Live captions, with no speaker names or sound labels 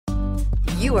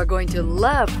You are going to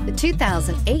love the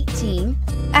 2018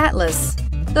 Atlas.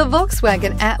 The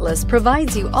Volkswagen Atlas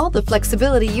provides you all the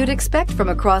flexibility you'd expect from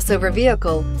a crossover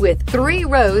vehicle with 3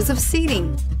 rows of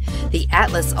seating. The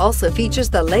Atlas also features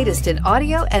the latest in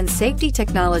audio and safety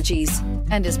technologies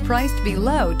and is priced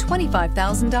below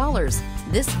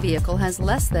 $25,000. This vehicle has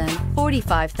less than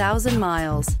 45,000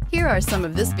 miles. Here are some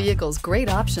of this vehicle's great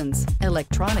options: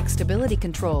 electronic stability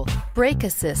control, brake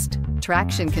assist,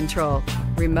 traction control,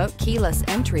 remote keyless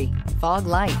entry, fog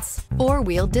lights,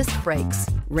 4-wheel disc brakes,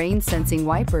 rain sensing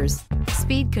wipers,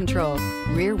 speed control,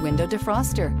 rear window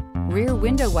defroster, rear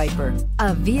window wiper.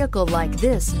 A vehicle like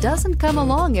this doesn't come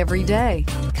along every day.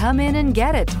 Come in and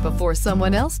get it before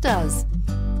someone else does.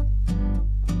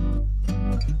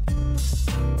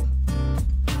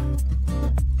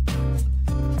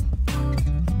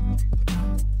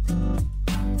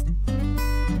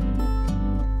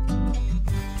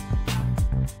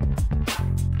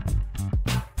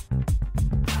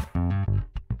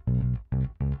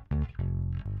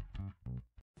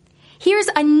 Here's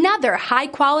another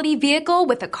high-quality vehicle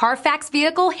with a Carfax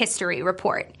Vehicle History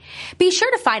Report. Be sure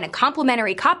to find a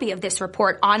complimentary copy of this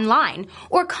report online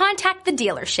or contact the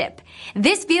dealership.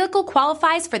 This vehicle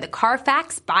qualifies for the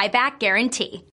Carfax Buyback Guarantee.